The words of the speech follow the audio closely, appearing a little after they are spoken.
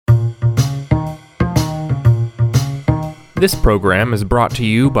This program is brought to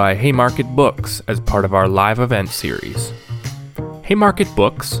you by Haymarket Books as part of our live event series. Haymarket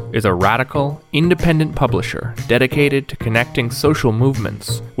Books is a radical, independent publisher dedicated to connecting social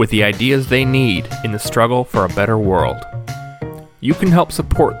movements with the ideas they need in the struggle for a better world. You can help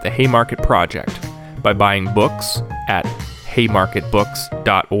support the Haymarket Project by buying books at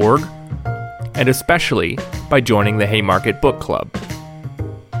haymarketbooks.org, and especially by joining the Haymarket Book Club.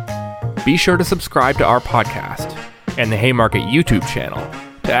 Be sure to subscribe to our podcast and the Haymarket YouTube channel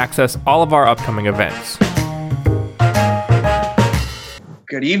to access all of our upcoming events.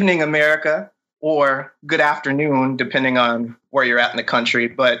 Good evening, America, or good afternoon, depending on where you're at in the country.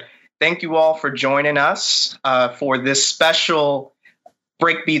 But thank you all for joining us for this special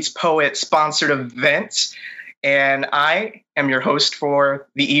Breakbeats Poet sponsored event. And I am your host for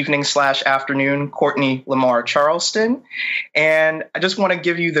the evening/afternoon, Courtney Lamar Charleston. And I just want to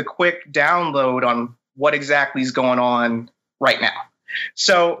give you the quick download on what exactly is going on right now.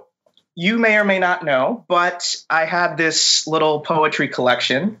 So you may or may not know, but I had this little poetry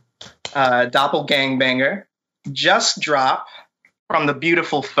collection, Doppelgangbanger, just drop from the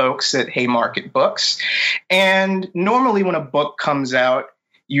beautiful folks at Haymarket Books. And normally when a book comes out,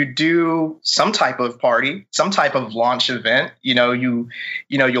 you do some type of party, some type of launch event. You'll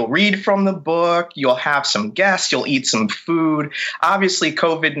read from the book, you'll have some guests, you'll eat some food. Obviously,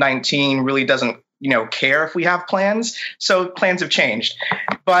 COVID-19 really doesn't, care if we have plans. So plans have changed.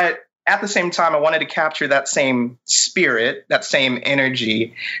 But at the same time, I wanted to capture that same spirit, that same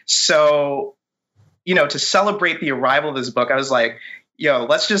energy. So, to celebrate the arrival of this book, I was like,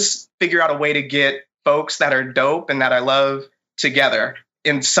 let's just figure out a way to get folks that are dope and that I love together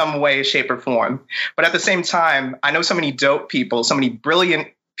in some way, shape, or form. But at the same time, I know so many dope people, so many brilliant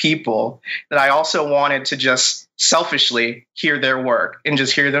people that I also wanted to just selfishly hear their work and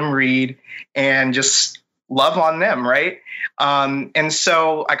just hear them read and just love on them, right? And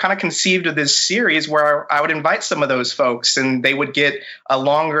so I kind of conceived of this series where I would invite some of those folks and they would get a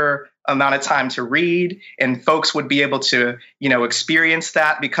longer amount of time to read, and folks would be able to, experience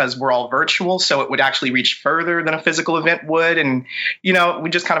that because we're all virtual. So it would actually reach further than a physical event would. And, we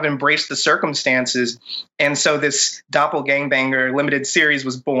just kind of embraced the circumstances. And so this Doppelgangbanger limited series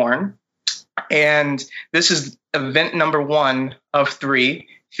was born. And this is event number 1 of 3,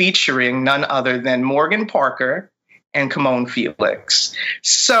 featuring none other than Morgan Parker and Kimon Felix.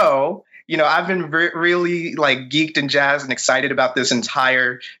 So, I've been really geeked and jazzed and excited about this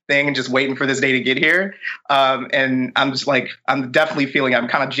entire thing and just waiting for this day to get here. And I'm just I'm definitely feeling I'm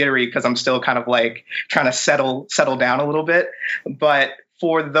kind of jittery because I'm still kind of trying to settle down a little bit. But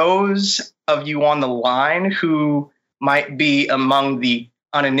for those of you on the line who might be among the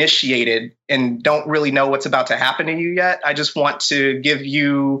uninitiated and don't really know what's about to happen to you yet, I just want to give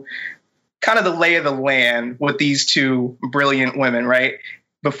you kind of the lay of the land with these two brilliant women, right?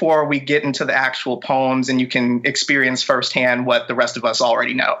 Before we get into the actual poems and you can experience firsthand what the rest of us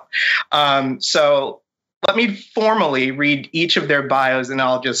already know. So let me formally read each of their bios and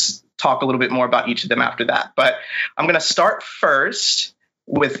I'll just talk a little bit more about each of them after that. But I'm going to start first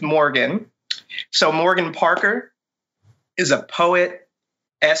with Morgan. So Morgan Parker is a poet,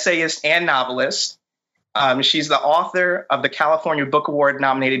 essayist, and novelist. She's the author of the California Book Award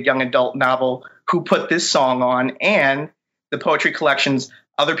nominated young adult novel Who Put This Song On, and the poetry collections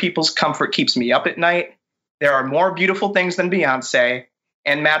Other People's Comfort Keeps Me Up at Night, There Are More Beautiful Things Than Beyonce,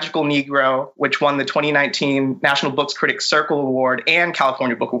 and Magical Negro, which won the 2019 National Books Critics Circle Award and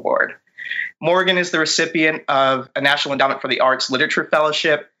California Book Award. Morgan is the recipient of a National Endowment for the Arts Literature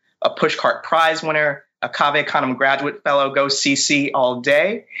Fellowship, a Pushcart Prize winner, a Cave Canem Graduate Fellow, Go CC All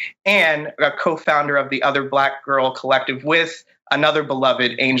Day, and a co-founder of the Other Black Girl Collective with another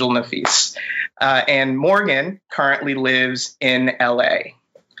beloved, Angel Nafis. And Morgan currently lives in LA.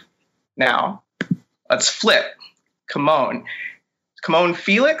 Now, let's flip. Kimon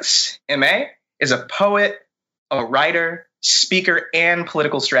Felix, MA, is a poet, a writer, speaker, and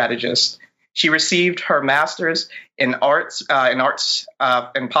political strategist. She received her master's in arts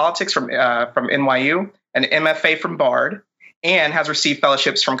and politics from NYU, an MFA from Bard, and has received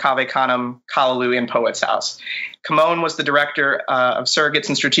fellowships from Cave Canem, Callaloo, and Poets House. Kimon was the director of surrogates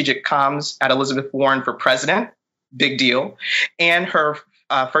and strategic comms at Elizabeth Warren for President, big deal, and her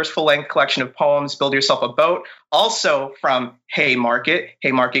first full-length collection of poems, Build Yourself a Boat, also from Haymarket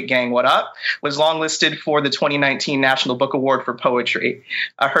Gang, what up, was longlisted for the 2019 National Book Award for Poetry.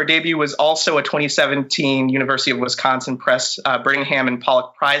 Her debut was also a 2017 University of Wisconsin Press Brigham and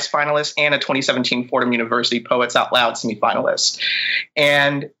Pollock Prize finalist and a 2017 Fordham University Poets Out Loud semifinalist.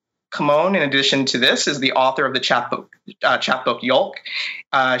 And Kimone, in addition to this, is the author of the chapbook Yolk.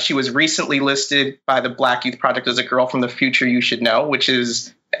 She was recently listed by the Black Youth Project as a girl from the future you should know, which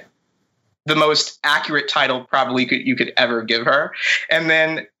is the most accurate title probably you could ever give her. And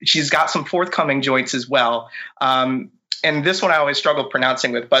then she's got some forthcoming joints as well. And this one I always struggle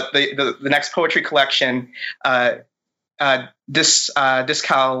pronouncing with, but the next poetry collection,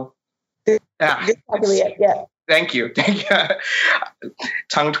 Dyscalculia. Yeah. Thank you.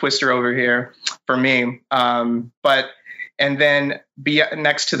 Tongue twister over here for me. And then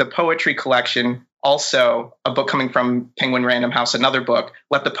next to the poetry collection, also a book coming from Penguin Random House, another book,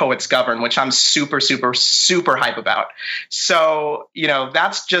 Let the Poets Govern, which I'm super, super, super hype about. So,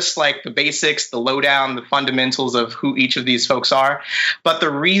 that's just like the basics, the lowdown, the fundamentals of who each of these folks are. But the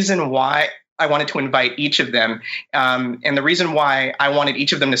reason why I wanted to invite each of them, and the reason why I wanted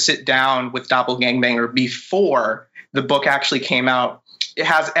each of them to sit down with Doppelgangbanger before the book actually came out, it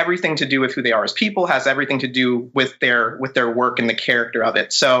has everything to do with who they are as people, has everything to do with their work and the character of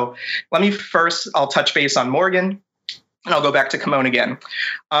it. So I'll touch base on Morgan, and I'll go back to Kimone again.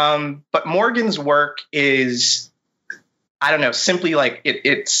 But Morgan's work is, I don't know, simply like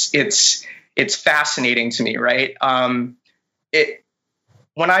it's fascinating to me, right?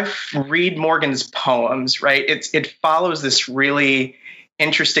 When I read Morgan's poems, right, it follows this really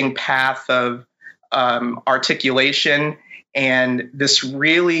interesting path of articulation and this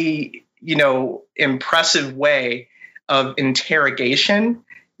really, impressive way of interrogation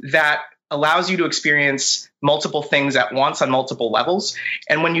that allows you to experience multiple things at once on multiple levels.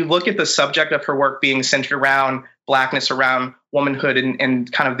 And when you look at the subject of her work being centered around Blackness, around womanhood, and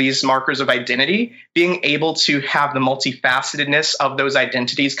kind of these markers of identity, being able to have the multifacetedness of those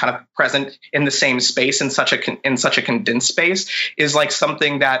identities kind of present in the same space in such a condensed space is like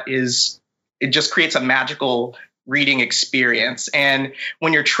something that it just creates a magical reading experience. And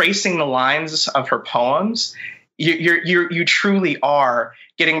when you're tracing the lines of her poems, you truly are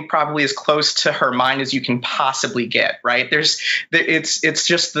getting probably as close to her mind as you can possibly get, right? It's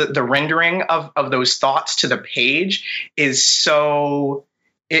just the rendering of those thoughts to the page is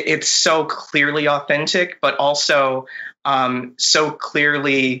it's so clearly authentic, but also so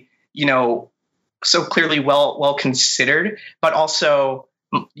clearly well considered, but also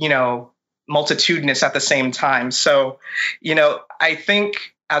multitudinous at the same time. So, I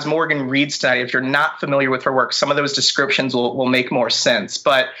think as Morgan reads tonight, if you're not familiar with her work, some of those descriptions will make more sense.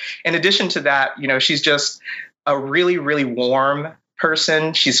 But in addition to that, she's just a really, really warm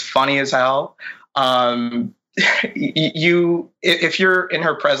person. She's funny as hell. If you're in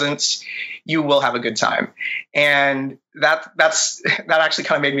her presence, you will have a good time. And that actually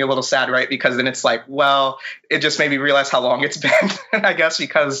kind of made me a little sad, right? Because then it's like, well, it just made me realize how long it's been, I guess,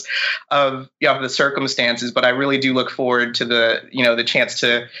 because of the circumstances. But I really do look forward to the chance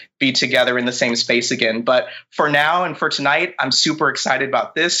to be together in the same space again. But for now and for tonight, I'm super excited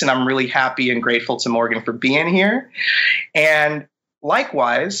about this, and I'm really happy and grateful to Morgan for being here. And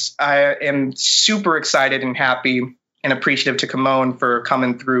likewise, I am super excited and happy and appreciative to Kimone for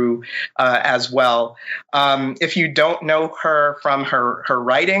coming through as well. If you don't know her from her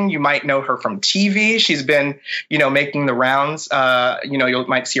writing, you might know her from TV. She's been, making the rounds. You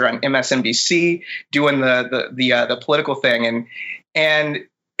might see her on MSNBC doing the political thing, and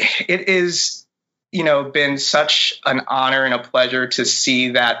it is, been such an honor and a pleasure to see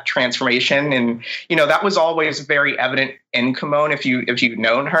that transformation. And, that was always very evident in Kimone. If you've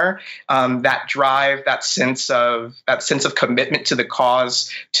known her, that drive, that sense of commitment to the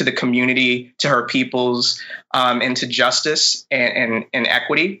cause, to the community, to her peoples, and to justice and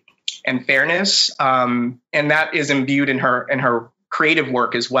equity and fairness. And that is imbued in her creative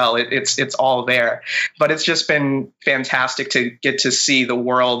work as well. It's all there, but it's just been fantastic to get to see the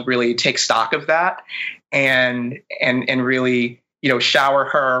world really take stock of that and really, shower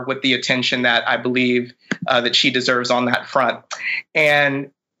her with the attention that I believe that she deserves on that front.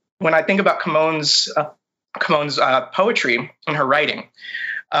 And when I think about Kimone's poetry and her writing,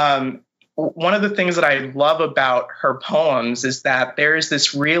 one of the things that I love about her poems is that there's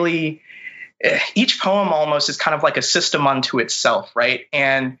this really, each poem almost is kind of like a system unto itself, right?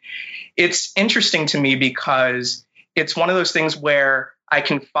 And it's interesting to me because it's one of those things where I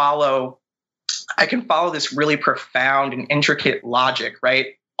can follow this really profound and intricate logic,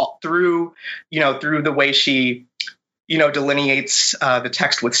 right? Through the way she, delineates the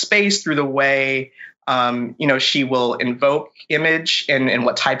text with space, through the way, she will invoke image and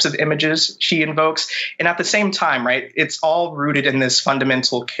what types of images she invokes. And at the same time, right, it's all rooted in this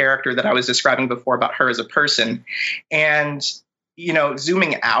fundamental character that I was describing before about her as a person. And,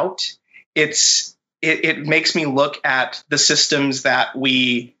 zooming out, it makes me look at the systems that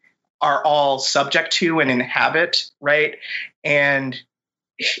we are all subject to and inhabit, right? And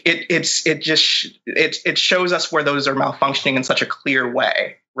it shows us where those are malfunctioning in such a clear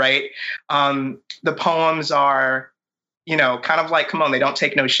way, right? The poems are, kind of like, come on, they don't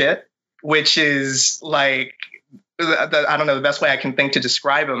take no shit, which is like, I don't know the best way I can think to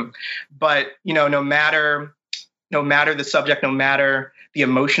describe them, but no matter the subject, no matter the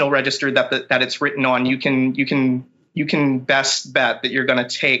emotional register that it's written on, you can best bet that you're going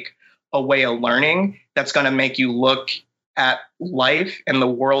to take away a learning that's going to make you look at life and the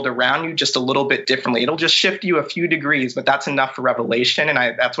world around you just a little bit differently. It'll just shift you a few degrees, but that's enough for revelation. And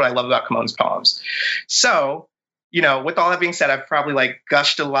that's what I love about Kamon's poems. So, with all that being said, I've probably like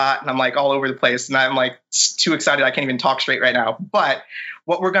gushed a lot and I'm like all over the place and I'm like too excited. I can't even talk straight right now. But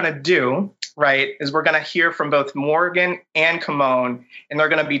what we're going to do, right, is we're going to hear from both Morgan and Kamon, and they're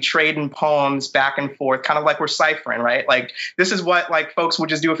going to be trading poems back and forth, kind of like we're ciphering, right? Like this is what like folks would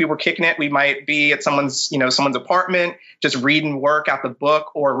just do if we were kicking it. We might be at someone's apartment, just reading work out the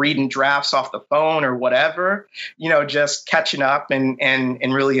book or reading drafts off the phone or whatever, just catching up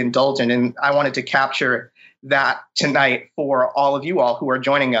and really indulging. And I wanted to capture that tonight for all of you all who are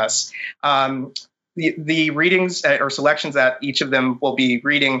joining us. The readings or selections that each of them will be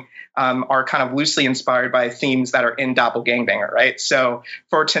reading are kind of loosely inspired by themes that are in Doppelgangbanger, right? So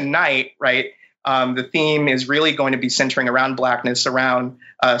for tonight, right, the theme is really going to be centering around Blackness, around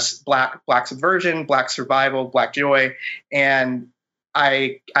Black subversion, Black survival, Black joy, and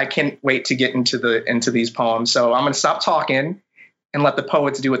I can't wait to get into these poems. So I'm going to stop talking and let the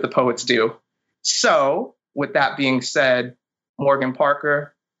poets do what the poets do. So with that being said, Morgan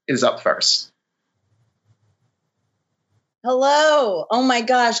Parker is up first. Hello. Oh my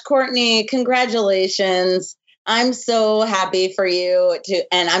gosh, Courtney, congratulations. I'm so happy for you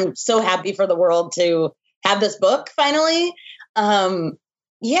and I'm so happy for the world to have this book finally.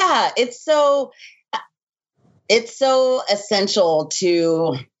 It's so essential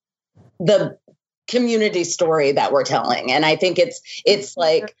to the community story that we're telling. And I think it's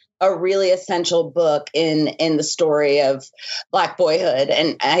like a really essential book in the story of Black boyhood.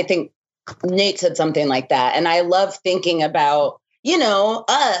 And I think Nate said something like that. And I love thinking about,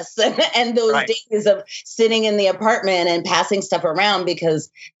 us and those right. days of sitting in the apartment and passing stuff around, because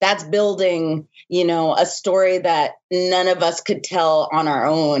that's building, a story that none of us could tell on our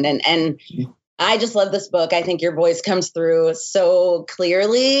own. And I just love this book. I think your voice comes through so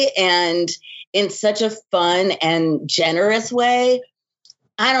clearly and in such a fun and generous way.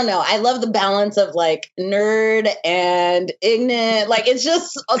 I don't know. I love the balance of like nerd and ignorant. Like it's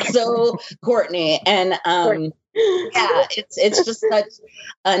just so Courtney. And it's just such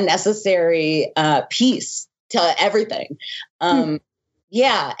a necessary piece to everything. And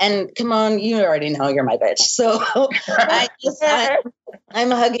come on, you already know you're my bitch. So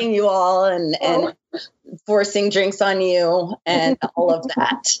I'm hugging you all and forcing drinks on you and all of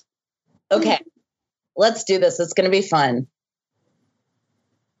that. Okay, let's do this. It's going to be fun.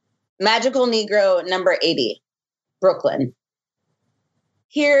 Magical Negro, number 80, Brooklyn.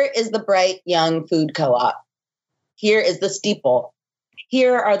 Here is the bright young food co-op. Here is the steeple.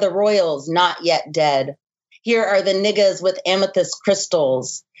 Here are the royals not yet dead. Here are the niggas with amethyst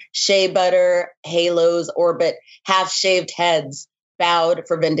crystals, shea butter, halos orbit, half-shaved heads, bowed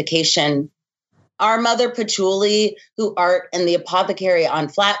for vindication. Our mother patchouli, who art in the apothecary on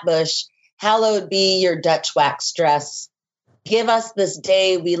Flatbush, hallowed be your Dutch wax dress. Give us this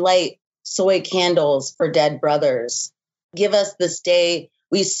day we light soy candles for dead brothers. Give us this day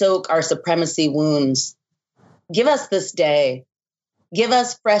we soak our supremacy wounds. Give us this day. Give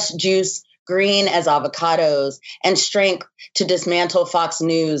us fresh juice, green as avocados, and strength to dismantle Fox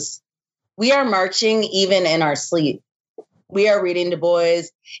News. We are marching even in our sleep. We are reading Du Bois,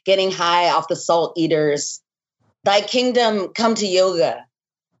 getting high off the salt eaters. Thy kingdom come to yoga.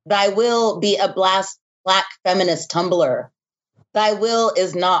 Thy will be a Black feminist Tumblr. Thy will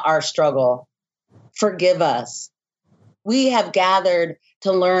is not our struggle. Forgive us. We have gathered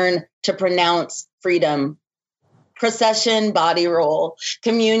to learn to pronounce freedom. Procession body roll,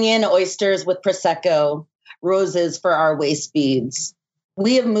 communion oysters with Prosecco, roses for our waist beads.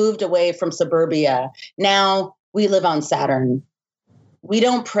 We have moved away from suburbia. Now we live on Saturn. We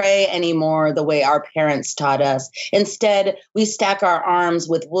don't pray anymore the way our parents taught us. Instead, we stack our arms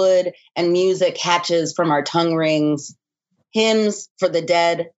with wood and music hatches from our tongue rings. Hymns for the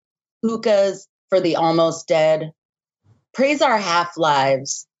dead, hookahs for the almost dead. Praise our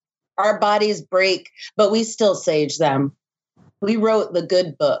half-lives. Our bodies break, but we still sage them. We wrote the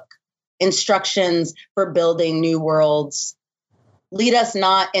good book, instructions for building new worlds. Lead us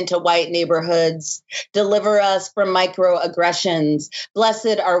not into white neighborhoods. Deliver us from microaggressions.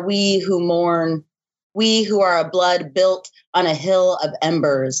 Blessed are we who mourn, we who are a blood built on a hill of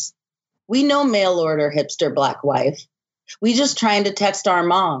embers. We no mail order hipster black wife. We just trying to text our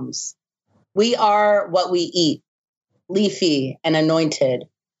moms. We are what we eat, leafy and anointed.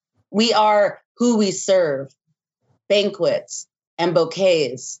 We are who we serve, banquets and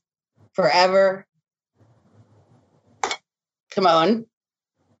bouquets, forever. Come on.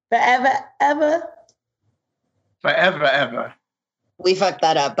 Forever, ever. Forever, ever. We fucked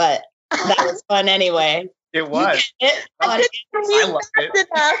that up, but that was fun anyway. It was. I loved it.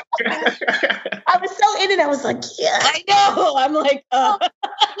 I was so in it. I was like, yeah. I know. I'm like,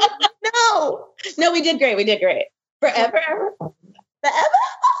 no, we did great. Forever, ever. Forever?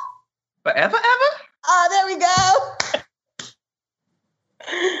 Forever, ever? Oh, there we go.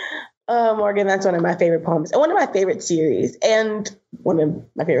 Oh, Morgan, that's one of my favorite poems and one of my favorite series and one of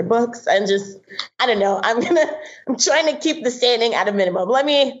my favorite books. And just, I don't know. I'm trying to keep the standing at a minimum. Let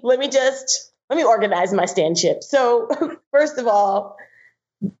me organize my standship. So first of all,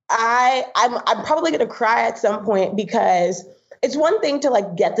 I'm probably going to cry at some point because it's one thing to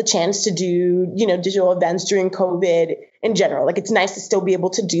like get the chance to do, digital events during COVID in general. Like it's nice to still be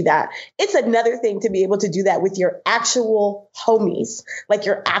able to do that. It's another thing to be able to do that with your actual homies, like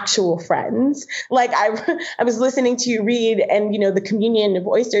your actual friends. Like I was listening to you read and, the communion of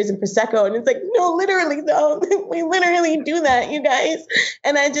oysters and Prosecco. And it's like, no, literally though, we literally do that, you guys.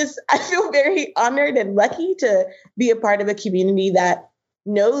 And I feel very honored and lucky to be a part of a community that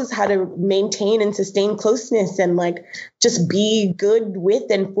knows how to maintain and sustain closeness and like just be good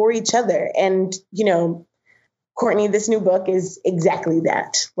with and for each other. And, Courtney, this new book is exactly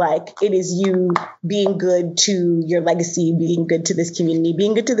that. Like it is you being good to your legacy, being good to this community,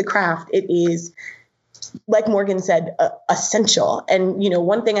 being good to the craft. It is, like Morgan said, essential. And,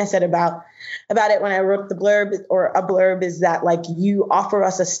 one thing I said about it when I wrote the blurb or a blurb is that like you offer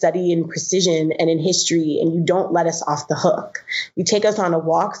us a study in precision and in history and you don't let us off the hook. You take us on a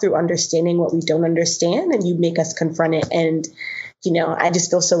walk through understanding what we don't understand and you make us confront it. And, I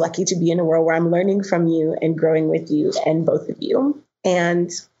just feel so lucky to be in a world where I'm learning from you and growing with you and both of you. And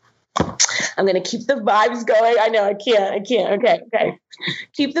I'm going to keep the vibes going. I know I can't. Okay.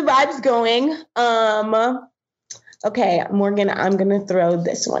 Keep the vibes going. Okay, Morgan, I'm going to throw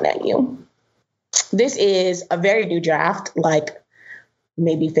this one at you. This is a very new draft, like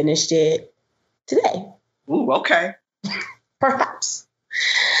maybe finished it today. Ooh, okay. Perhaps.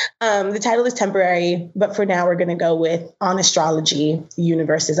 The title is temporary, but for now we're going to go with On Astrology, the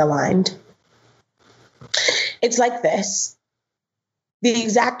Universe is Aligned. It's like this. The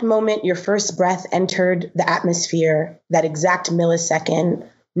exact moment your first breath entered the atmosphere, that exact millisecond,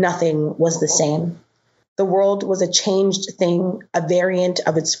 nothing was the same. The world was a changed thing, a variant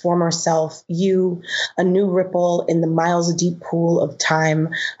of its former self, you, a new ripple in the miles-deep pool of time,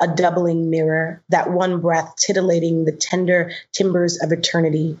 a doubling mirror, that one breath titillating the tender timbers of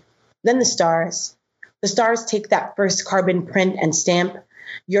eternity. Then the stars. The stars take that first carbon print and stamp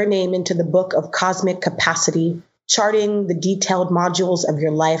your name into the book of cosmic capacity, charting the detailed modules of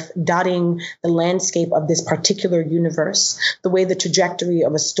your life, dotting the landscape of this particular universe, the way the trajectory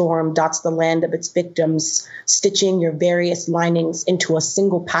of a storm dots the land of its victims, stitching your various linings into a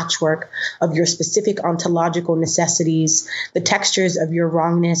single patchwork of your specific ontological necessities, the textures of your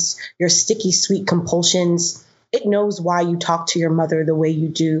wrongness, your sticky sweet compulsions. It knows why you talk to your mother the way you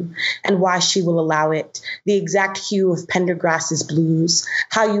do and why she will allow it, the exact hue of Pendergrass's blues,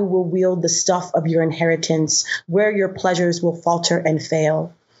 how you will wield the stuff of your inheritance, where your pleasures will falter and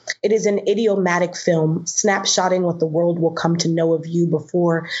fail. It is an idiomatic film, snapshotting what the world will come to know of you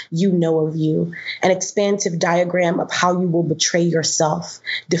before you know of you, an expansive diagram of how you will betray yourself,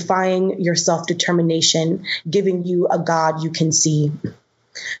 defying your self-determination, giving you a God you can see.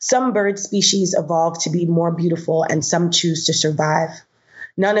 Some bird species evolve to be more beautiful and some choose to survive.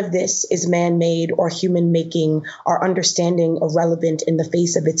 None of this is man-made or human-making, our understanding irrelevant in the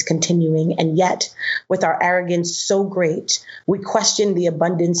face of its continuing. And yet, with our arrogance so great, we question the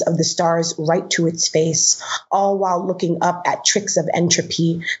abundance of the stars right to its face, all while looking up at tricks of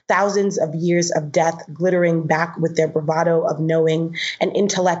entropy, thousands of years of death glittering back with their bravado of knowing, an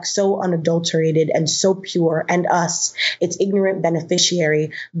intellect so unadulterated and so pure, and us, its ignorant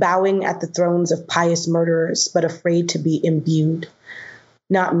beneficiary, bowing at the thrones of pious murderers, but afraid to be imbued.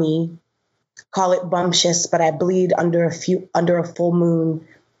 Not me. Call it bumptious, but I bleed under a full moon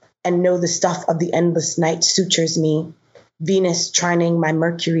and know the stuff of the endless night sutures me. Venus trining my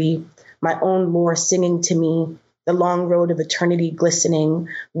Mercury, my own lore singing to me, the long road of eternity glistening,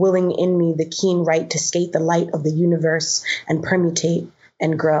 willing in me the keen right to skate the light of the universe and permutate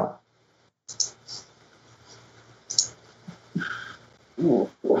and grow. Ooh,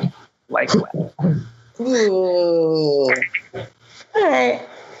 like that. Ooh. All right,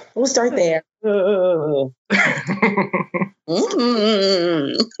 we'll start there. Ooh.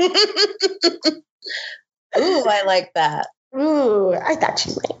 Mm. Ooh, I like that. Ooh, I thought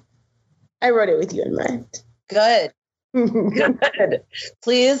you might. I wrote it with you in mind. Good. Good.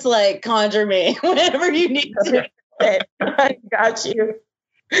 Please, conjure me whenever you need to. I got you.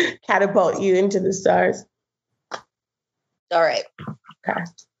 Catapult you into the stars. All right. Okay.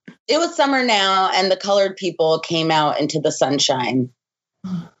 It was summer now, and the colored people came out into the sunshine.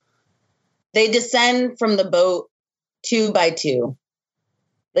 They descend from the boat 2 by 2.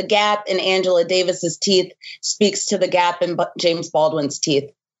 The gap in Angela Davis's teeth speaks to the gap in James Baldwin's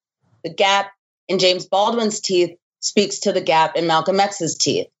teeth. The gap in James Baldwin's teeth speaks to the gap in Malcolm X's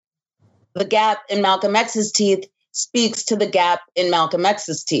teeth. The gap in Malcolm X's teeth speaks to the gap in Malcolm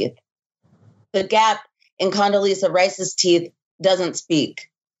X's teeth. The gap in Condoleezza Rice's teeth doesn't speak.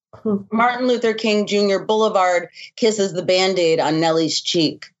 Martin Luther King Jr. Boulevard kisses the Band-Aid on Nellie's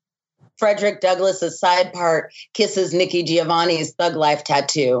cheek. Frederick Douglass's side part kisses Nikki Giovanni's Thug Life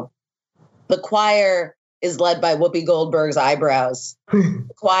tattoo. The choir is led by Whoopi Goldberg's eyebrows.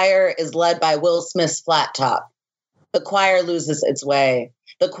 The choir is led by Will Smith's flat top. The choir loses its way.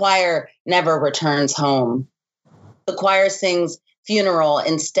 The choir never returns home. The choir sings funeral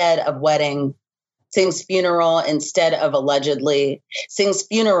instead of wedding, sings funeral instead of allegedly, sings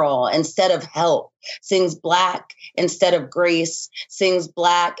funeral instead of help, sings black instead of grace, sings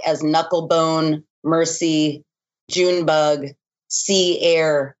black as knucklebone, mercy, Junebug, sea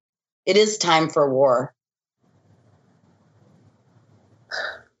air. It is time for war.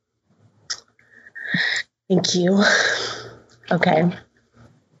 Thank you. Okay.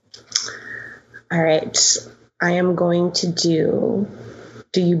 All right. I am going to do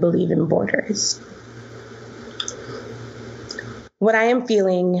you believe in borders? What I am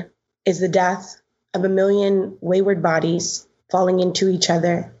feeling is the death of a million wayward bodies falling into each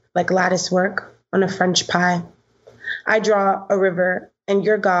other like lattice work on a French pie. I draw a river and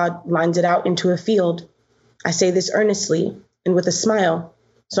your God lines it out into a field. I say this earnestly and with a smile,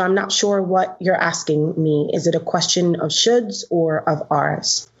 so I'm not sure what you're asking me. Is it a question of shoulds or of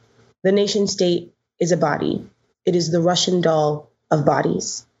ours? The nation state is a body. It is the Russian doll of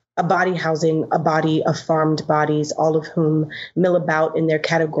bodies. A body housing a body of farmed bodies, all of whom mill about in their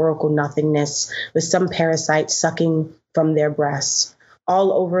categorical nothingness, with some parasite sucking from their breasts.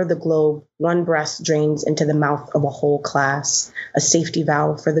 All over the globe, one breast drains into the mouth of a whole class, a safety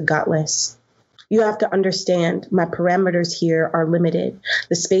valve for the gutless. You have to understand, my parameters here are limited,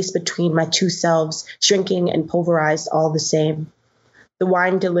 the space between my two selves shrinking and pulverized all the same. The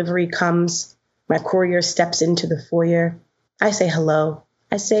wine delivery comes, my courier steps into the foyer. I say hello.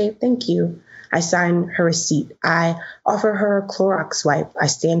 I say, thank you. I sign her receipt. I offer her a Clorox wipe. I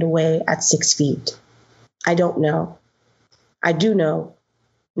stand away at 6 feet. I don't know. I do know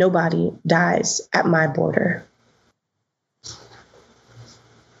nobody dies at my border.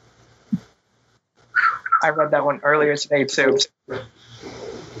 I read that one earlier today, too.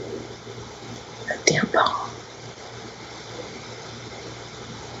 Damn poem.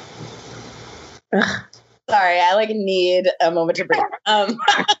 Ugh. Sorry, I need a moment to breathe.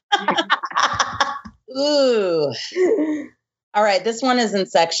 Ooh. All right, this one is in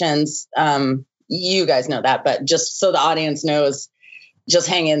sections. You guys know that, but just so the audience knows, just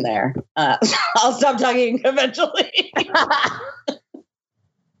hang in there. I'll stop talking eventually.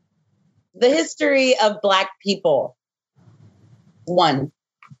 The history of Black people. 1.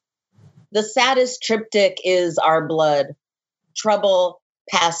 The saddest triptych is our blood, trouble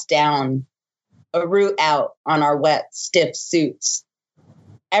passed down, a root out on our wet, stiff suits.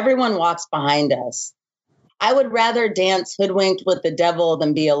 Everyone walks behind us. I would rather dance hoodwinked with the devil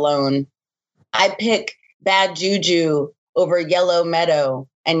than be alone. I pick bad juju over yellow meadow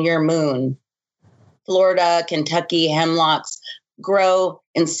and your moon. Florida, Kentucky hemlocks grow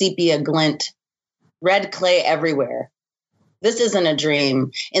in sepia glint. Red clay everywhere. This isn't a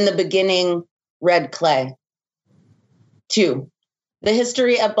dream. In the beginning, red clay. 2. The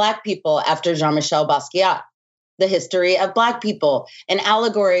history of Black people after Jean-Michel Basquiat. The history of Black people, an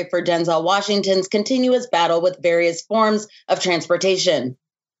allegory for Denzel Washington's continuous battle with various forms of transportation.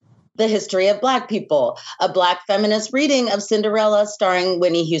 The history of Black people, a Black feminist reading of Cinderella starring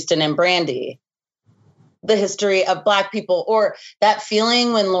Whitney Houston and Brandy. The history of Black people, or that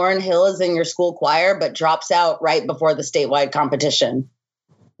feeling when Lauryn Hill is in your school choir but drops out right before the statewide competition.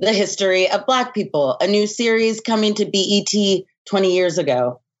 The History of Black People, a new series coming to BET 20 years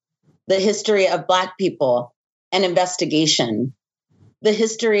ago. The History of Black People, an investigation. The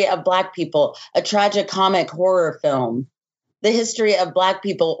History of Black People, a tragicomic horror film. The History of Black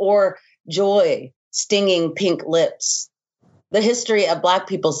People, or Joy, stinging pink lips. The History of Black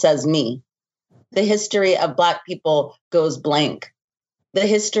People says me. The History of Black People goes blank. The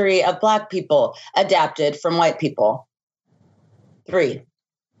History of Black People, adapted from white people. 3.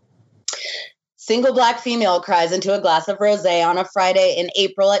 Single Black female cries into a glass of rosé on a Friday in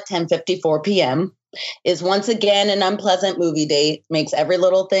April at 10:54 p.m., is once again an unpleasant movie date, makes every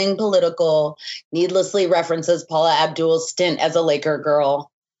little thing political, needlessly references Paula Abdul's stint as a Laker girl,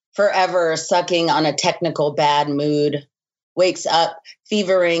 forever sucking on a technical bad mood, wakes up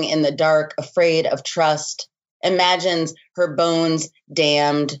fevering in the dark, afraid of trust, imagines her bones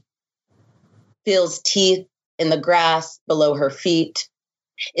damned, feels teeth in the grass below her feet,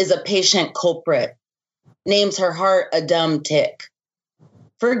 is a patient culprit, names her heart a dumb tick.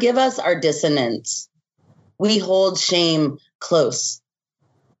 Forgive us our dissonance. We hold shame close.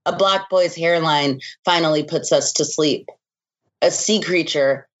 A Black boy's hairline finally puts us to sleep. A sea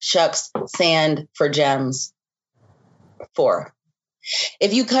creature shucks sand for gems. 4.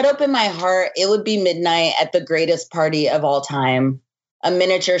 If you cut open my heart, it would be midnight at the greatest party of all time. A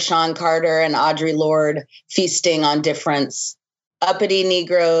miniature Sean Carter and Audre Lorde feasting on difference. Uppity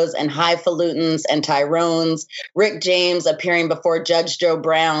Negroes and highfalutins and Tyrones, Rick James appearing before Judge Joe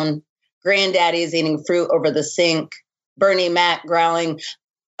Brown, granddaddies eating fruit over the sink, Bernie Mac growling,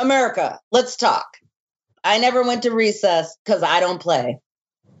 America, let's talk. I never went to recess because I don't play.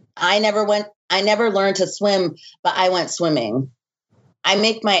 I never learned to swim, but I went swimming. I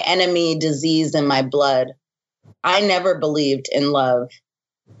make my enemy disease in my blood. I never believed in love.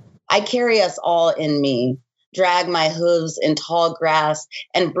 I carry us all in me, drag my hooves in tall grass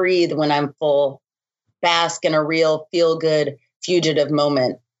and breathe when I'm full, bask in a real feel-good fugitive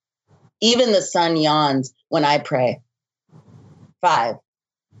moment. Even the sun yawns when I pray. 5.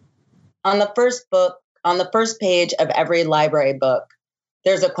 On the first page of every library book,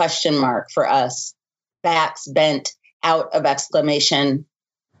 there's a question mark for us, backs bent out of exclamation.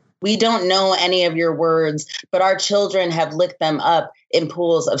 We don't know any of your words, but our children have licked them up in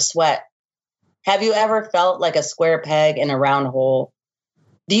pools of sweat. Have you ever felt like a square peg in a round hole?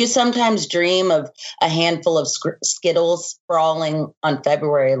 Do you sometimes dream of a handful of Skittles sprawling on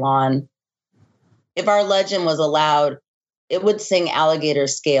February lawn? If our legend was allowed, it would sing alligator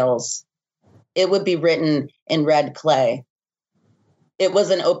scales. It would be written in red clay. It was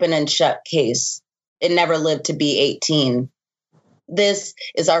an open and shut case. It never lived to be 18. This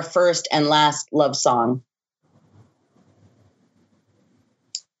is our first and last love song.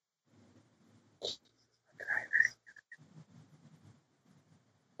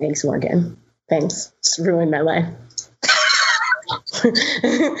 Thanks, Morgan. Thanks. Just ruined my life.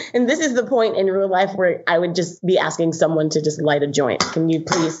 And this is the point in real life where I would just be asking someone to just light a joint. Can you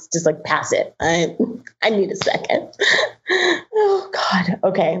please just like pass it? I need a second. Oh God.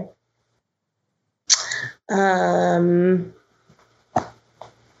 Okay.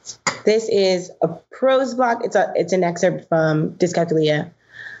 This is a prose block. It's an excerpt from Dyscalculia.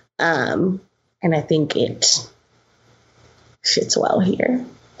 And I think it fits well here.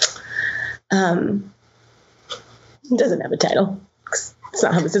 It doesn't have a title. It's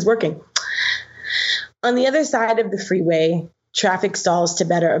not how this is working. On the other side of the freeway, traffic stalls to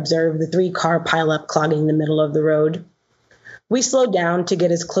better observe the 3-car pileup clogging the middle of the road. We slow down to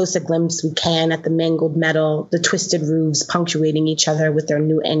get as close a glimpse we can at the mangled metal, the twisted roofs punctuating each other with their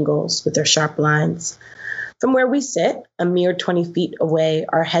new angles, with their sharp lines. From where we sit, a mere 20 feet away,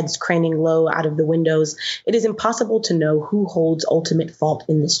 our heads craning low out of the windows, it is impossible to know who holds ultimate fault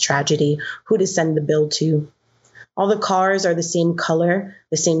in this tragedy, who to send the bill to. All the cars are the same color,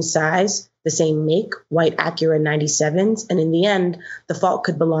 the same size, the same make, white Acura 97s, and in the end, the fault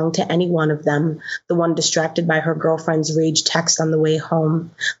could belong to any one of them, the one distracted by her girlfriend's rage text on the way home,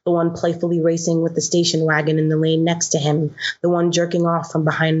 the one playfully racing with the station wagon in the lane next to him, the one jerking off from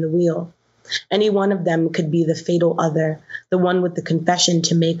behind the wheel. Any one of them could be the fatal other, the one with the confession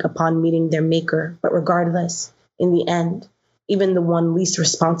to make upon meeting their maker, but regardless, in the end, even the one least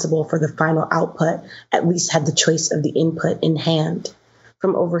responsible for the final output at least had the choice of the input in hand.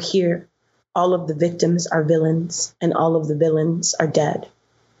 From over here, all of the victims are villains, and all of the villains are dead.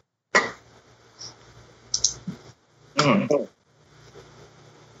 Your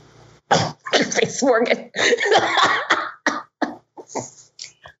face, Morgan.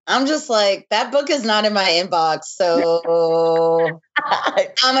 I'm just like, that book is not in my inbox, so I'm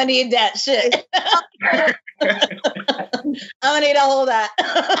gonna need that shit. I'm gonna need to hold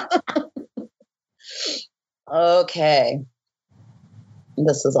that. Okay.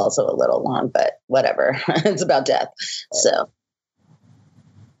 This is also a little long, but whatever. It's about death. So,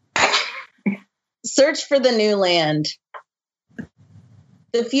 search for the new land.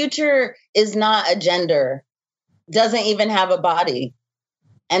 The future is not a gender, doesn't even have a body.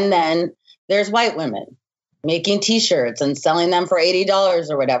 And then there's white women making t-shirts and selling them for $80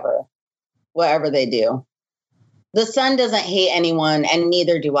 or whatever they do. The sun doesn't hate anyone, and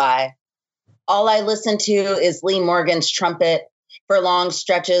neither do I. All I listen to is Lee Morgan's trumpet for long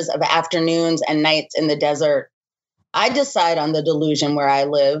stretches of afternoons and nights in the desert. I decide on the delusion where I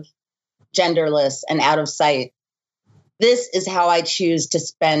live, genderless and out of sight. This is how I choose to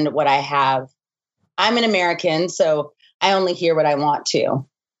spend what I have. I'm an American, so I only hear what I want to.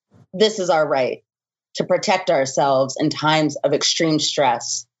 This is our right, to protect ourselves in times of extreme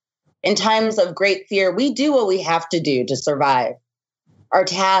stress. In times of great fear, we do what we have to do to survive. Our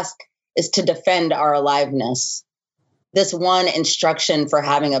task is to defend our aliveness. This one instruction for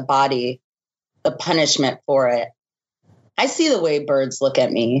having a body, the punishment for it. I see the way birds look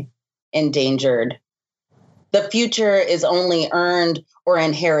at me, endangered. The future is only earned or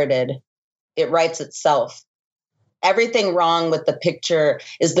inherited. It writes itself. Everything wrong with the picture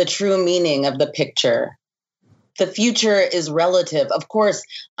is the true meaning of the picture. The future is relative. Of course,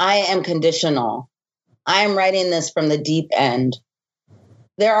 I am conditional. I am writing this from the deep end.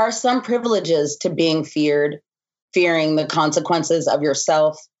 There are some privileges to being feared, fearing the consequences of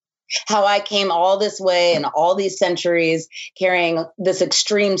yourself. How I came all this way in all these centuries, carrying this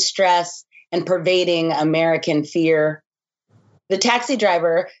extreme stress and pervading American fear. The taxi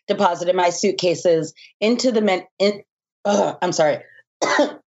driver deposited my suitcases into the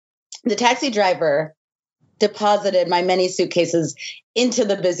The taxi driver deposited my many suitcases into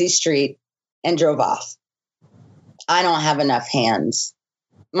the busy street and drove off. I don't have enough hands.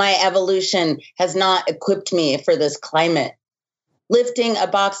 My evolution has not equipped me for this climate. Lifting a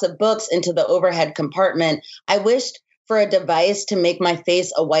box of books into the overhead compartment, I wished for a device to make my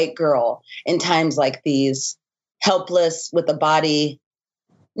face a white girl in times like these, helpless with a body.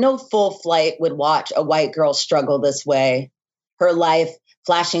 No full flight would watch a white girl struggle this way, her life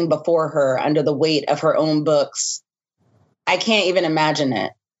flashing before her under the weight of her own books. I can't even imagine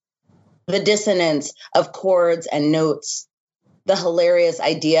it. The dissonance of chords and notes, the hilarious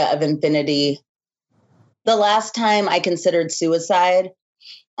idea of infinity. The last time I considered suicide,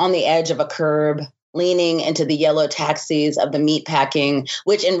 on the edge of a curb, leaning into the yellow taxis of the meatpacking,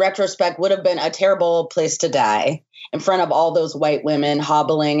 which in retrospect would have been a terrible place to die, in front of all those white women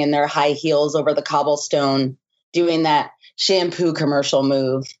hobbling in their high heels over the cobblestone, doing that shampoo commercial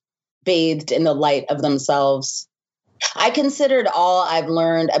move, bathed in the light of themselves. I considered all I've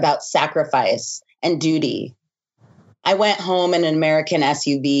learned about sacrifice and duty. I went home in an American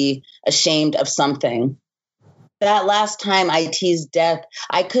SUV, ashamed of something. That last time I teased death,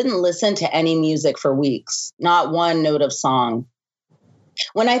 I couldn't listen to any music for weeks, not one note of song.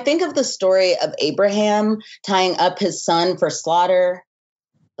 When I think of the story of Abraham tying up his son for slaughter,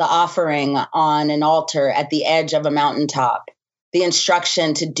 the offering on an altar at the edge of a mountaintop, the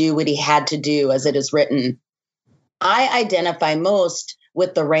instruction to do what he had to do as it is written, I identify most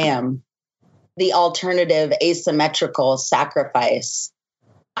with the ram, the alternative asymmetrical sacrifice.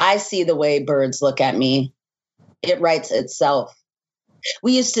 I see the way birds look at me. It writes itself.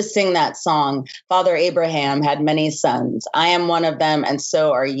 We used to sing that song, Father Abraham had many sons. I am one of them, and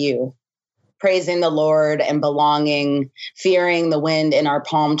so are you. Praising the Lord and belonging, fearing the wind in our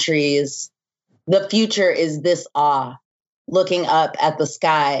palm trees. The future is this awe, looking up at the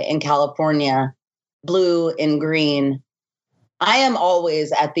sky in California, blue and green. I am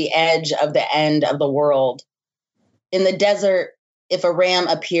always at the edge of the end of the world. In the desert, if a ram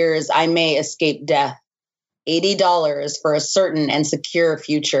appears, I may escape death. $80 for a certain and secure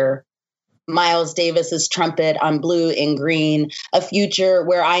future. Miles Davis's trumpet on blue and green, a future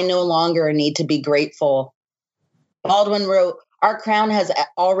where I no longer need to be grateful. Baldwin wrote, our crown has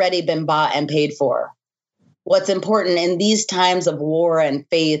already been bought and paid for. What's important in these times of war and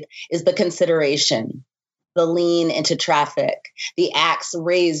faith is the consideration, the lean into traffic, the axe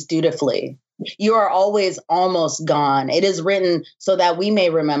raised dutifully. You are always almost gone. It is written so that we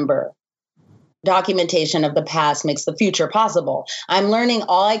may remember. Documentation of the past makes the future possible. I'm learning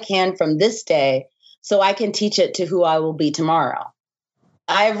all I can from this day so I can teach it to who I will be tomorrow.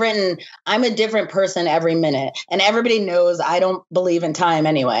 I've written, I'm a different person every minute, and everybody knows I don't believe in time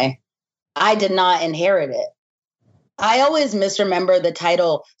anyway. I did not inherit it. I always misremember the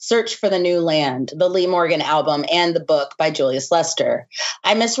title, Search for the New Land, the Lee Morgan album, and the book by Julius Lester.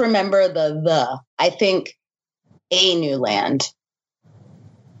 I misremember the. I think a new land.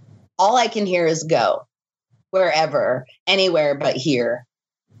 All I can hear is go, wherever, anywhere but here.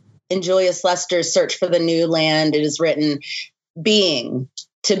 In Julius Lester's Search for the New Land, it is written, being,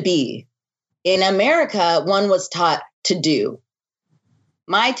 to be. In America, one was taught to do.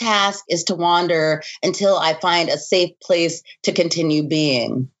 My task is to wander until I find a safe place to continue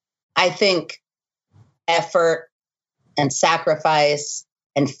being. I think effort and sacrifice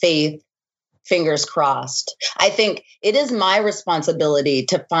and faith, fingers crossed. I think it is my responsibility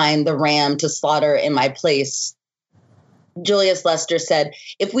to find the ram to slaughter in my place. Julius Lester said,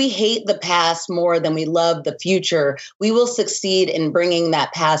 if we hate the past more than we love the future, we will succeed in bringing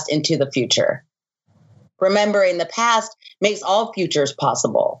that past into the future. Remembering the past makes all futures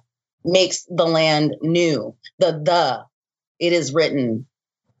possible, makes the land new. It is written.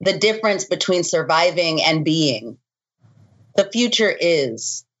 The difference between surviving and being. The future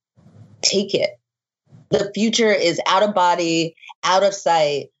is. Take it. The future is out of body, out of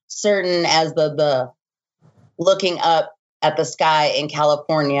sight, certain as the looking up at the sky in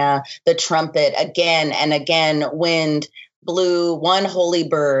California, the trumpet again and again, wind blew one holy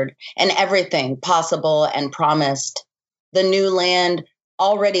bird, and everything possible and promised. The new land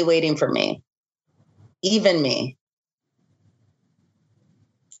already waiting for me, even me.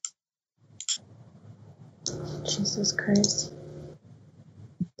 Jesus Christ.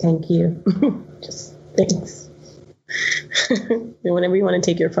 Thank you. Just thanks. Whenever you want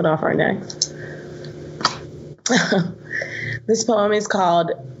to take your foot off our necks. This poem is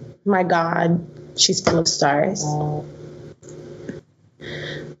called My God, She's Full of Stars.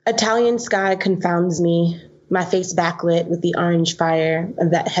 Italian sky confounds me, my face backlit with the orange fire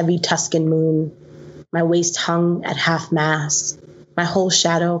of that heavy Tuscan moon, my waist hung at half-mast, my whole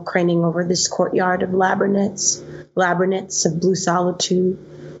shadow craning over this courtyard of labyrinths of blue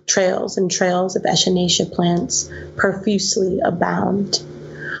solitude, trails and trails of echinacea plants profusely abound.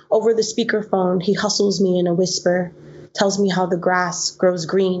 Over the speakerphone, he hustles me in a whisper, tells me how the grass grows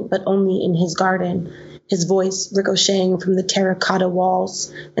green, but only in his garden, his voice ricocheting from the terracotta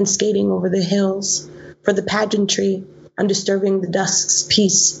walls and skating over the hills. For the pageantry, I'm disturbing the dusk's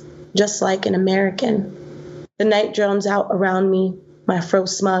peace, just like an American. The night drowns out around me, my fro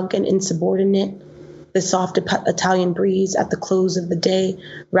smug and insubordinate, the soft Italian breeze at the close of the day,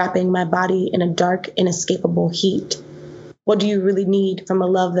 wrapping my body in a dark, inescapable heat. What do you really need from a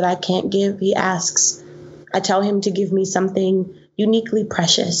love that I can't give, he asks. I tell him to give me something uniquely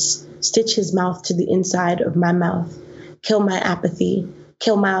precious, stitch his mouth to the inside of my mouth, kill my apathy,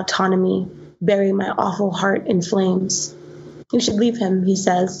 kill my autonomy, bury my awful heart in flames. You should leave him, he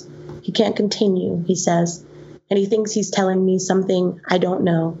says. He can't continue, he says, and he thinks he's telling me something I don't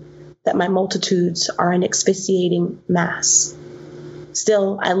know, that my multitudes are an asphyxiating mass.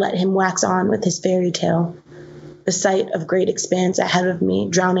 Still, I let him wax on with his fairy tale, the sight of great expanse ahead of me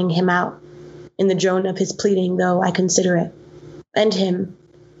drowning him out. In the drone of his pleading, though, I consider it. End him,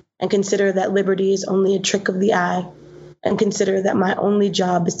 and consider that liberty is only a trick of the eye, and consider that my only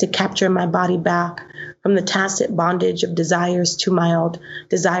job is to capture my body back from the tacit bondage of desires too mild,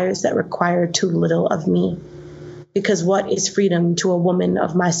 desires that require too little of me. Because what is freedom to a woman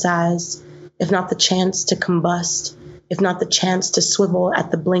of my size, if not the chance to combust, if not the chance to swivel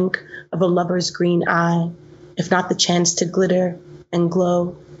at the blink of a lover's green eye, if not the chance to glitter and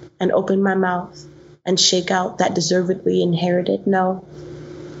glow and open my mouth and shake out that deservedly inherited no?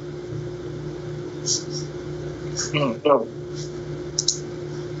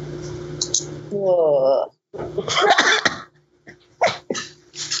 Whoa.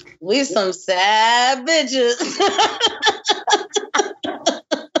 We some sad bitches.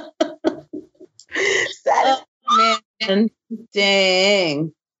 Sad. Oh, man.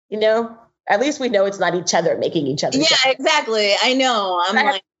 Dang. You know, at least we know it's not each other making each other. Yeah, sad. exactly. I know. I'm I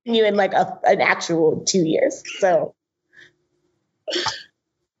like you in like an actual 2 years. So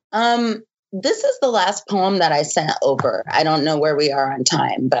this is the last poem that I sent over. I don't know where we are on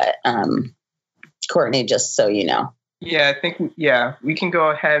time, but Courtney, just so you know. Yeah, I think, we can go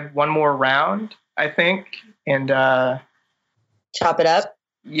ahead one more round, I think, and chop it up.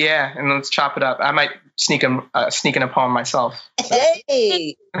 Yeah, and let's chop it up. I might sneak in a poem myself. So.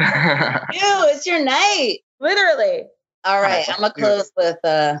 Hey, it's your night. literally. All right, I'm gonna close with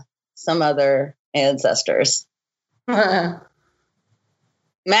some other ancestors. Magical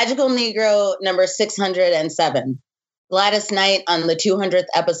Negro number 607. Gladys Knight on the 200th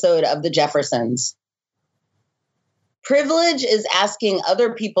episode of The Jeffersons. Privilege is asking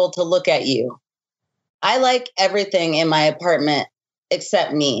other people to look at you. I like everything in my apartment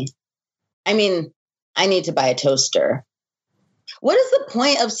except me. I mean, I need to buy a toaster. What is the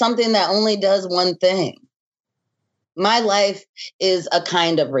point of something that only does one thing? My life is a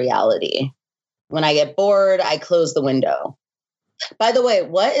kind of reality. When I get bored, I close the window. By the way,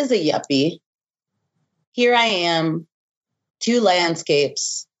 what is a yuppie? Here I am, 2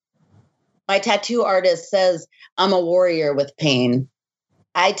 landscapes. My tattoo artist says I'm a warrior with pain.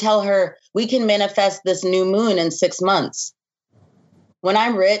 I tell her we can manifest this new moon in 6 months. When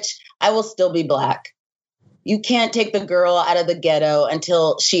I'm rich, I will still be Black. You can't take the girl out of the ghetto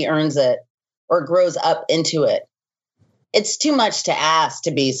until she earns it or grows up into it. It's too much to ask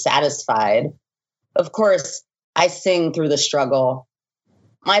to be satisfied. Of course, I sing through the struggle.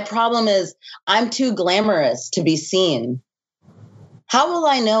 My problem is I'm too glamorous to be seen. How will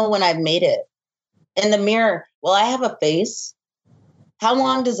I know when I've made it? In the mirror, will I have a face? How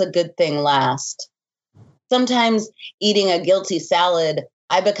long does a good thing last? Sometimes eating a guilty salad,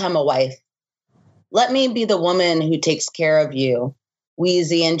 I become a wife. Let me be the woman who takes care of you.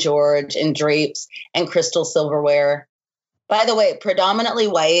 Wheezy and George and drapes and crystal silverware. By the way, predominantly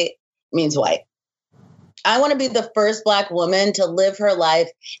white means white. I want to be the first Black woman to live her life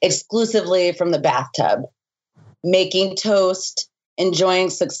exclusively from the bathtub, making toast, enjoying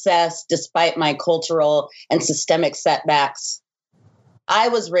success despite my cultural and systemic setbacks. I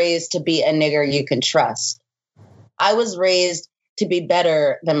was raised to be a nigger you can trust. I was raised to be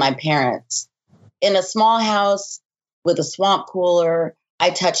better than my parents. In a small house with a swamp cooler,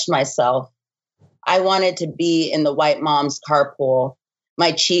 I touched myself. I wanted to be in the white mom's carpool,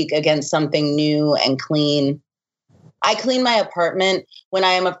 my cheek against something new and clean. I clean my apartment when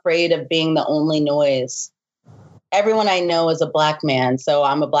I am afraid of being the only noise. Everyone I know is a Black man, so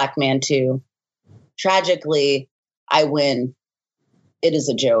I'm a Black man too. Tragically, I win. It is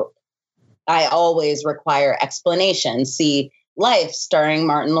a joke. I always require explanation. See Life starring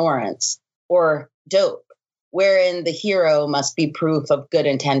Martin Lawrence, or Dope, wherein the hero must be proof of good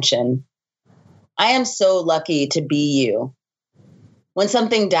intention. I am so lucky to be you. When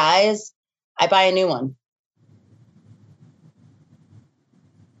something dies, I buy a new one.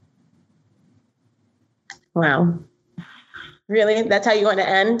 Wow. Really? That's how you want to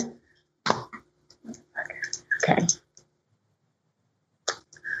end? Okay.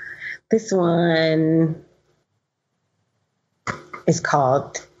 This one is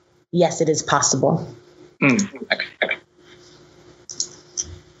called Yes, It Is Possible. Okay.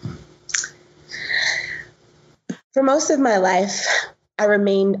 For most of my life, I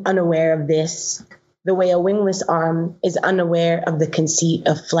remained unaware of this, the way a wingless arm is unaware of the conceit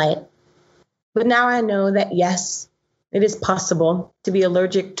of flight. But now I know that yes, it is possible to be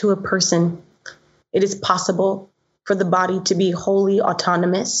allergic to a person. It is possible for the body to be wholly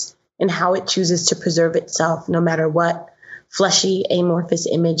autonomous in how it chooses to preserve itself, no matter what fleshy, amorphous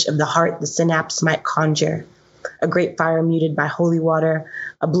image of the heart the synapse might conjure. A great fire muted by holy water,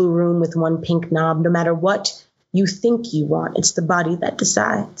 a blue room with one pink knob, no matter what you think you want, it's the body that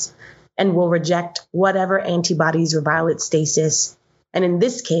decides and will reject whatever antibodies or violet stasis. And in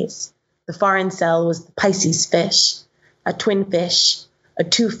this case, the foreign cell was the Pisces fish, a twin fish, a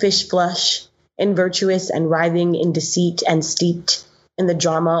 2-fish flush, invirtuous and writhing in deceit and steeped in the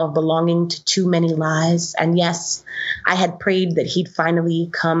drama of belonging to too many lies. And yes, I had prayed that he'd finally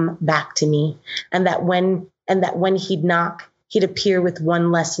come back to me, and that when he'd knock, he'd appear with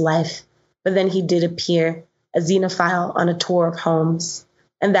one less life. But then he did appear, a xenophile on a tour of homes,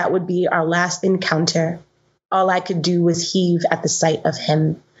 and that would be our last encounter. All I could do was heave at the sight of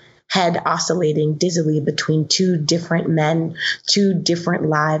him, head oscillating dizzily between 2 different men, 2 different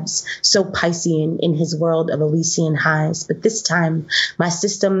lives, so Piscean in his world of Elysian highs. But this time, my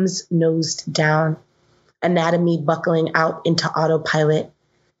systems nosed down, anatomy buckling out into autopilot,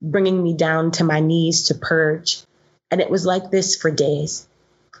 bringing me down to my knees to purge. And it was like this for days.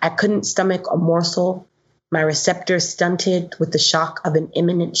 I couldn't stomach a morsel, my receptors stunted with the shock of an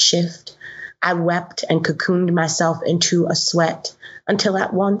imminent shift. I wept and cocooned myself into a sweat until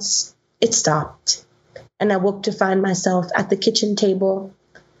at once it stopped. And I woke to find myself at the kitchen table,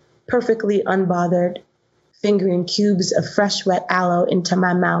 perfectly unbothered, fingering cubes of fresh wet aloe into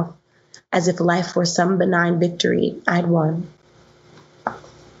my mouth, as if life were some benign victory I'd won.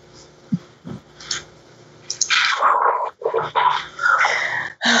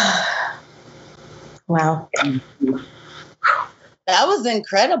 Wow. That was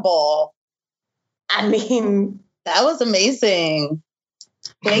incredible. I mean, that was amazing.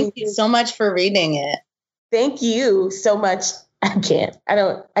 Thank you so much for reading it. Thank you so much. I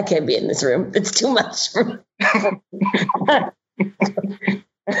can't be in this room. It's too much for me.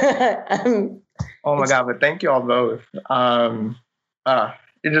 Oh my God, but thank you all both.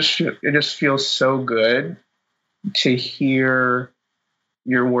 It just feels so good to hear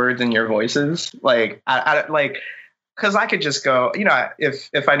your words and your voices. Like, because I could just go,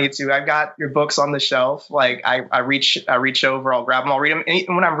 if I need to. I've got your books on the shelf. Like I reach over, I'll grab them, I'll read them.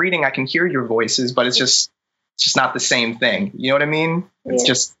 And when I'm reading, I can hear your voices, but it's just not the same thing. You know what I mean? It's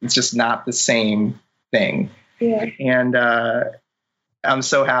just not the same thing. Yeah. And I'm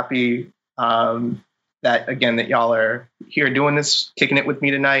so happy that y'all are here doing this, kicking it with me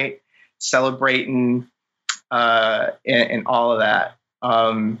tonight, celebrating and all of that.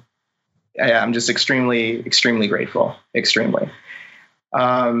 I'm just extremely, extremely grateful. Extremely.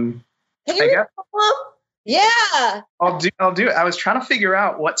 Can you read a poem? Yeah. I'll do it. I was trying to figure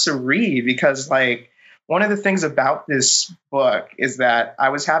out what to read because, like, one of the things about this book is that I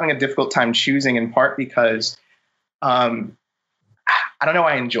was having a difficult time choosing, in part because I don't know,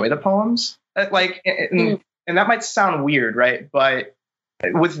 I enjoy the poems. And that might sound weird, right? But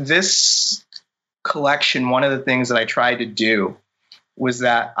with this collection, one of the things that I tried to do was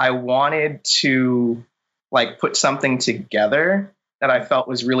that I wanted to like put something together that I felt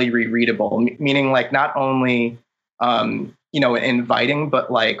was really rereadable, meaning like not only, inviting,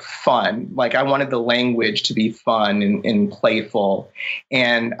 but like fun. Like I wanted the language to be fun and playful.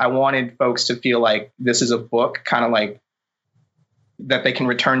 And I wanted folks to feel like this is a book kind of like that they can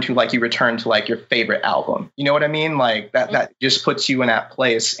return to, like you return to like your favorite album. You know what I mean? Like that just puts you in that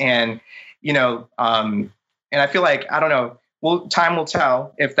place. And, and I feel like, I don't know, well, time will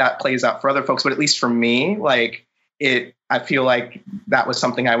tell if that plays out for other folks, but at least for me, like I feel like that was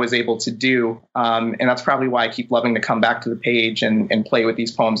something I was able to do. And that's probably why I keep loving to come back to the page and play with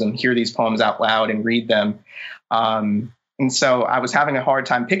these poems and hear these poems out loud and read them. And so I was having a hard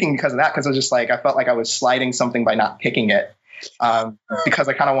time picking because of that, because I was just like, I felt like I was sliding something by not picking it. Because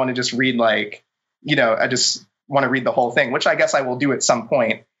I kind of want to just read I just want to read the whole thing, which I guess I will do at some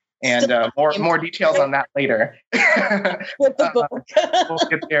point. And more details on that later. With the book. We'll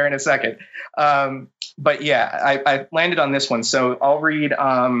get there in a second. But yeah, I landed on this one. So I'll read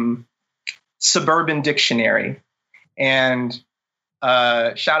Suburban Dictionary. And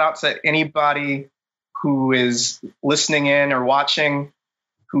shout out to anybody who is listening in or watching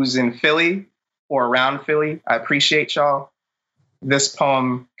who's in Philly or around Philly. I appreciate y'all. This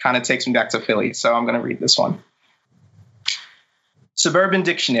poem kind of takes me back to Philly, so I'm going to read this one. Suburban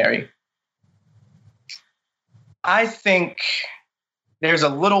Dictionary. I think there's a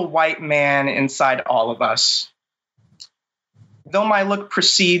little white man inside all of us. Though my look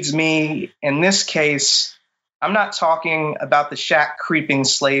precedes me, in this case, I'm not talking about the shack-creeping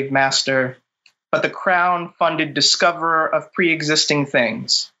slave master, but the crown-funded discoverer of pre-existing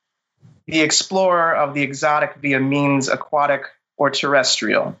things, the explorer of the exotic via means aquatic or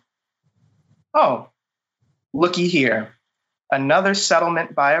terrestrial. Oh, looky here. Another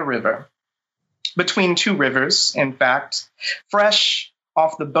settlement by a river. Between two rivers, in fact. Fresh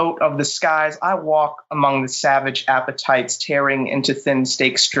off the boat of the skies, I walk among the savage appetites tearing into thin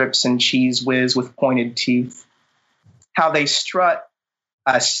steak strips and cheese whiz with pointed teeth. How they strut,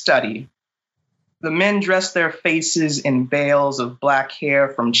 I study. The men dress their faces in veils of black hair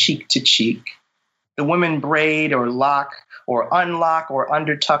from cheek to cheek. The women braid or lock or unlock or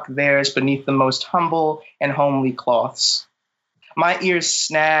undertuck theirs beneath the most humble and homely cloths. My ears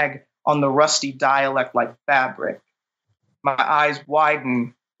snag on the rusty dialect like fabric. My eyes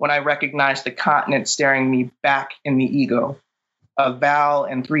widen when I recognize the continent staring me back in the ego. A vowel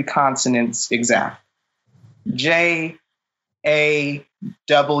and 3 consonants exact. JAWN,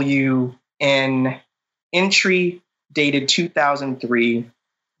 entry dated 2003.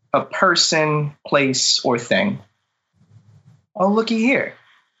 A person, place, or thing. Oh, looky here.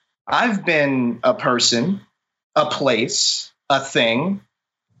 I've been a person, a place, a thing.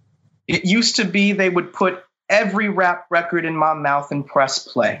 It used to be they would put every rap record in my mouth and press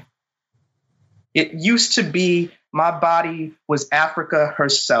play. It used to be my body was Africa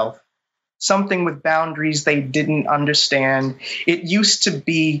herself, something with boundaries they didn't understand. It used to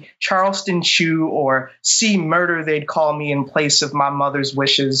be Charleston Chew or C Murder they'd call me in place of my mother's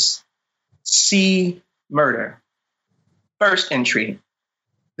wishes. C Murder. First entry.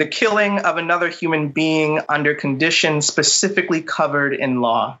 The killing of another human being under conditions specifically covered in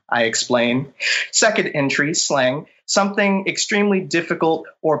law, I explain. Second entry, slang. Something extremely difficult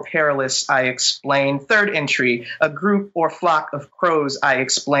or perilous, I explain. Third entry, a group or flock of crows, I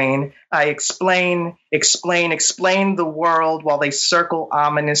explain. I explain the world while they circle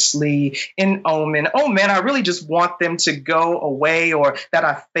ominously in omen. Oh man, I really just want them to go away, or that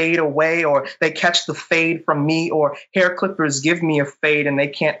I fade away, or they catch the fade from me, or hair clippers give me a fade and they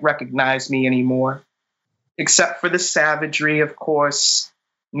can't recognize me anymore. Except for the savagery, of course,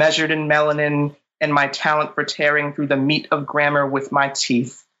 measured in melanin, and my talent for tearing through the meat of grammar with my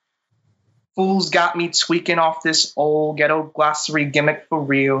teeth. Fools got me tweaking off this old ghetto glossary gimmick for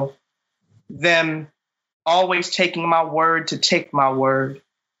real. Them always taking my word to take my word.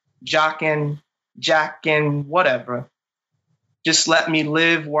 Jockin', jackin', whatever. Just let me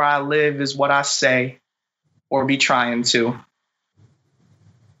live where I live is what I say, or be trying to.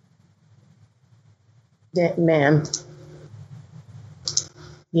 Yeah, man.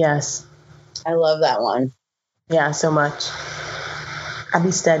 Yes. I love that one. Yeah, so much. I'll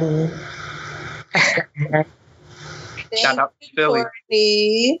be studying. Shout out to Philly.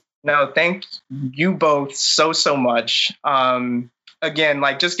 Courtney. No, thank you both so much. Again,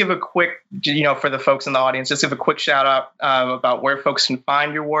 like, just give a quick, for the folks in the audience, just give a quick shout out about where folks can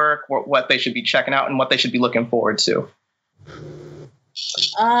find your work, what they should be checking out, and what they should be looking forward to.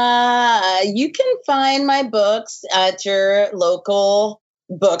 You can find my books at your local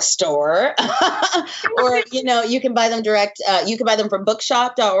bookstore, or you can buy them direct. You can buy them from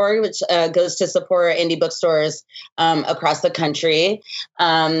bookshop.org, which goes to support indie bookstores across the country.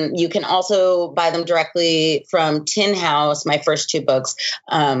 You can also buy them directly from Tin House. My first two books,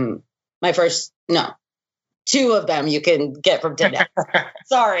 two of them you can get from Tin House.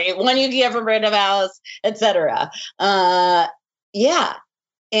 Sorry, one you can get from Random House, etc. Yeah,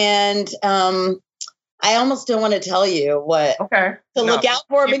 and I almost don't want to tell you what to look out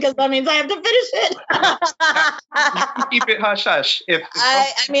for, because that means I have to finish it. Keep it hush hush.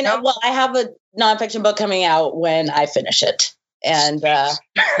 I have a nonfiction book coming out when I finish it, and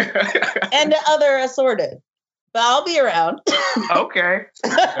and other assorted. But I'll be around. Okay.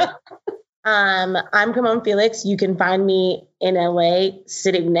 I'm Kimon Felix. You can find me in LA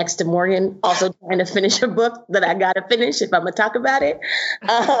sitting next to Morgan, also trying to finish a book that I got to finish if I'm going to talk about it.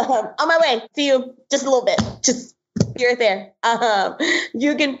 On my way. See you just a little bit. Just here or there.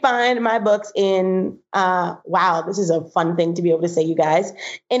 You can find my books in, wow, this is a fun thing to be able to say, you guys,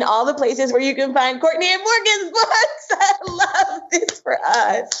 in all the places where you can find Courtney and Morgan's books. I love this for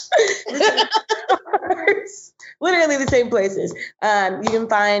us. Literally the same places. You can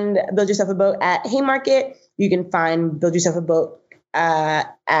find Build Yourself a Boat at Haymarket. You can find Build Yourself a Boat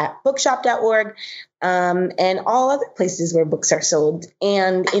at bookshop.org, and all other places where books are sold.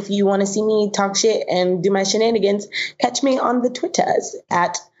 And if you want to see me talk shit and do my shenanigans, catch me on the Twitters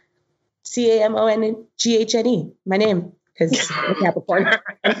at CAMONGHNE, my name, because I'm Capricorn.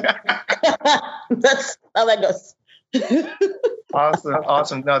 That's how that goes.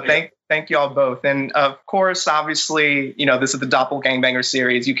 Awesome. No, thank you all both. And of course, obviously, this is the Doppelgangbanger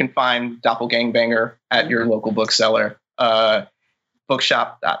series. You can find Doppelgangbanger at your local bookseller,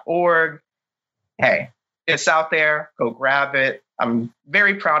 bookshop.org. Hey, it's out there. Go grab it. I'm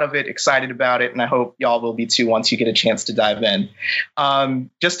very proud of it, excited about it, and I hope y'all will be too once you get a chance to dive in.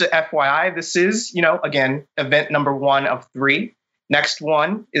 Just a FYI, this is, again, event number 1 of 3. Next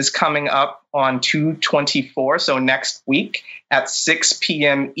one is coming up on 2/24, so next week at 6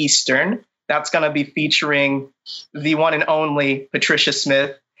 p.m. Eastern. That's going to be featuring the one and only Patricia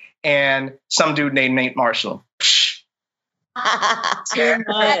Smith and some dude named Nate Marshall. Too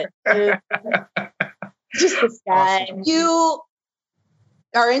much. Just this guy. Awesome. You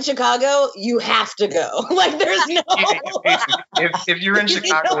are in Chicago, you have to go. Like, there's no... If you're in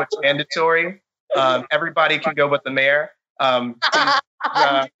Chicago, it's mandatory. Everybody can go but the mayor.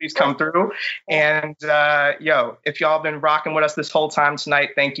 Please come through. And if y'all been rocking with us this whole time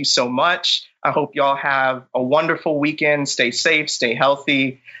tonight, thank you so much. I hope y'all have a wonderful weekend. Stay safe, stay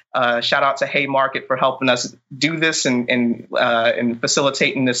healthy. Shout out to Haymarket for helping us do this and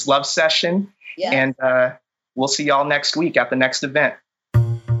facilitating this love session. Yeah. And we'll see y'all next week at the next event.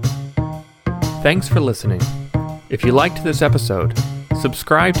 Thanks for listening. If you liked this episode,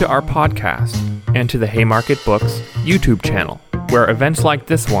 subscribe to our podcast and to the Haymarket Books YouTube channel, where events like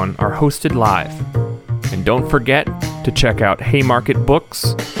this one are hosted live. And don't forget to check out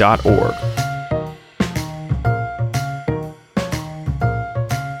haymarketbooks.org.